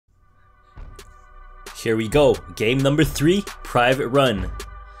Here we go, game number 3, Private Run.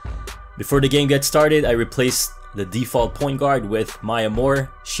 Before the game gets started, I replaced the default point guard with Maya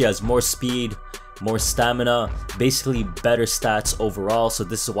Moore. She has more speed, more stamina, basically better stats overall, so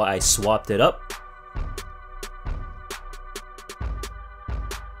this is why I swapped it up.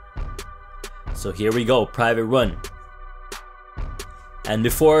 So here we go, Private Run. And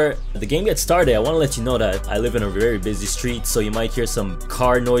before the game gets started, I want to let you know that I live in a very busy street, so you might hear some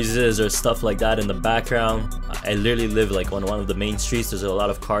car noises or stuff like that in the background. I literally live like on one of the main streets. There's a lot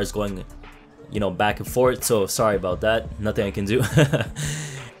of cars going, you know, back and forth, so sorry about that. Nothing I can do.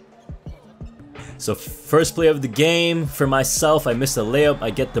 So first play of the game for myself, I missed a layup.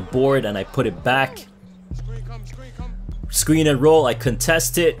 I get the board and I put it back. Screen and roll, I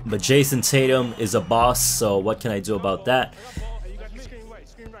contest it, but Jason Tatum is a boss, so what can I do about that?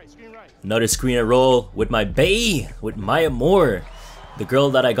 Another screen and roll with my bae, with Maya Moore, the girl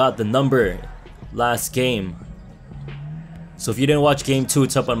that I got the number last game. So if you didn't watch game 2,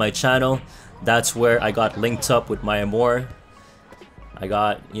 it's up on my channel. That's where I got linked up with Maya Moore. I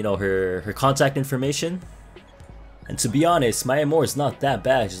got, you know, her contact information. And to be honest, Maya Moore is not that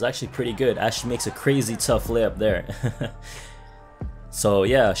bad. She's actually pretty good. Actually makes a crazy tough layup there. So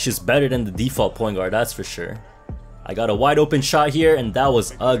yeah, she's better than the default point guard, that's for sure. I got a wide open shot here and that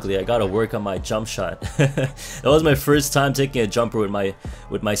was ugly. I gotta work on my jump shot. That was my first time taking a jumper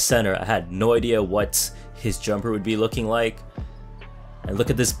with my center. I had no idea what his jumper would be looking like. And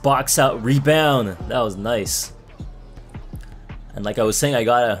look at this box out rebound. That was nice. And like I was saying, I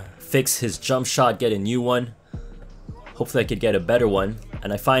gotta fix his jump shot, get a new one. Hopefully I could get a better one.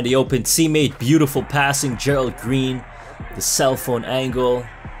 And I find the open teammate. Beautiful passing, Gerald Green. The cell phone angle.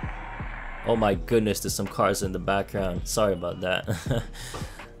 Oh my goodness, there's some cars in the background. Sorry about that.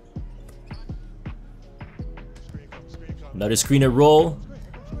 Another screen and roll.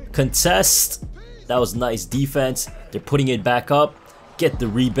 Contest. That was nice defense. They're putting it back up. Get the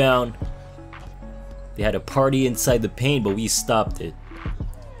rebound. They had a party inside the paint, but we stopped it.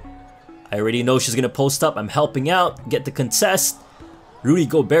 I already know she's gonna post up. I'm helping out. Get the contest. Rudy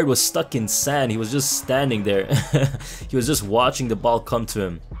Gobert was stuck in sand. He was just standing there. He was just watching the ball come to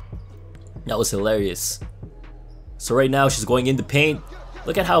him. That was hilarious. So right now she's going in the paint.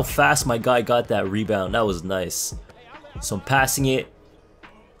 Look at how fast my guy got that rebound. That was nice. So I'm passing it.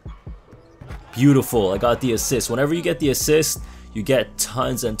 Beautiful. I got the assist. Whenever you get the assist, you get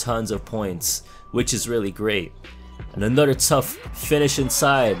tons and tons of points, which is really great. And another tough finish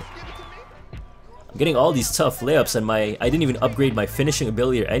inside. I'm getting all these tough layups and I didn't even upgrade my finishing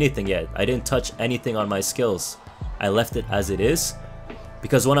ability or anything yet. I didn't touch anything on my skills. I left it as it is.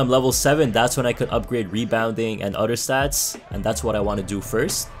 Because when I'm level 7, that's when I could upgrade rebounding and other stats, and that's what I want to do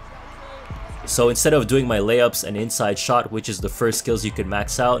first. So instead of doing my layups and inside shot, which is the first skills you could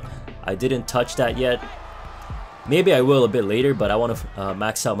max out, I didn't touch that yet. Maybe I will a bit later, but I want to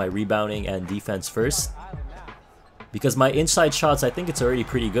max out my rebounding and defense first. Because my inside shots, I think it's already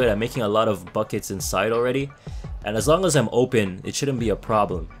pretty good. I'm making a lot of buckets inside already. And as long as I'm open, it shouldn't be a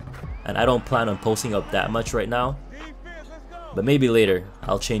problem. And I don't plan on posting up that much right now. But maybe later,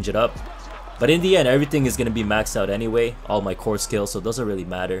 I'll change it up. But in the end, everything is going to be maxed out anyway. All my core skills, so it doesn't really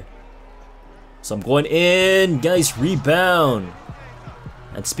matter. So I'm going in. Nice rebound.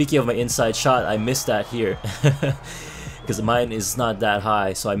 And speaking of my inside shot, I missed that here. Because mine is not that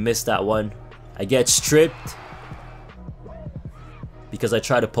high, so I missed that one. I get stripped. Because I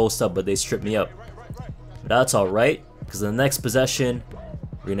tried to post up, but they stripped me up. But that's alright. Because the next possession,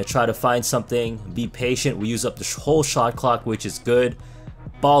 we're going to try to find something, be patient. We use up the whole shot clock, which is good.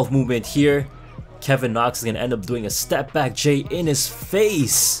 Ball movement here. Kevin Knox is going to end up doing a step back J in his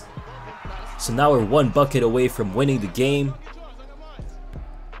face. So now we're one bucket away from winning the game.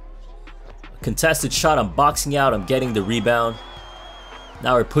 Contested shot, I'm boxing out, I'm getting the rebound.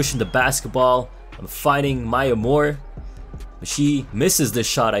 Now we're pushing the basketball. I'm finding Maya Moore. But she misses this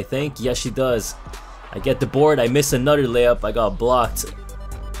shot, I think. Yes, she does. I get the board, I miss another layup, I got blocked.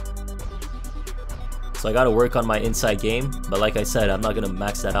 So I gotta work on my inside game, but like I said, I'm not gonna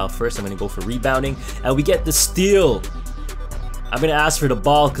max that out first. I'm gonna go for rebounding, and we get the steal. I'm gonna ask for the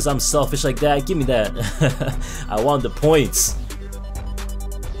ball because I'm selfish like that. Give me that. I want the points.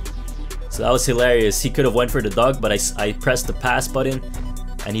 So that was hilarious. He could have went for the dunk, but I pressed the pass button,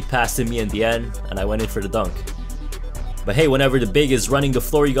 and he passed to me in the end, and I went in for the dunk. But hey, whenever the big is running the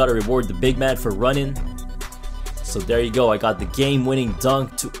floor, you gotta reward the big man for running. So there you go. I got the game-winning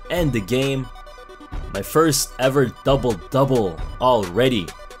dunk to end the game. My first ever double-double already.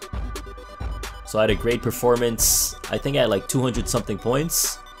 So I had a great performance. I think I had like 200 something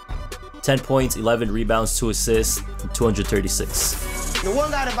points. 10 points, 11 rebounds, 2 assists, and 236. The one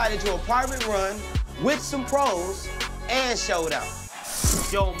got invited to a private run with some pros and showed out.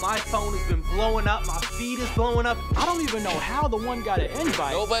 Yo, my phone has been blowing up, my feed is blowing up. I don't even know how the one got an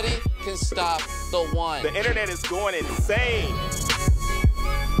invite. Nobody can stop the one. The internet is going insane.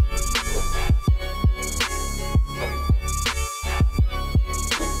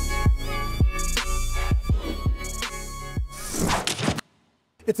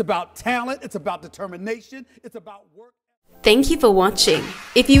 It's about talent, it's about determination, it's about work. Thank you for watching.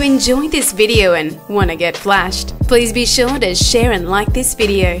 If you enjoyed this video and want to get flashed, please be sure to share and like this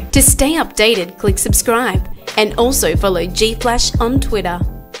video. To stay updated, click subscribe and also follow GFlash on Twitter.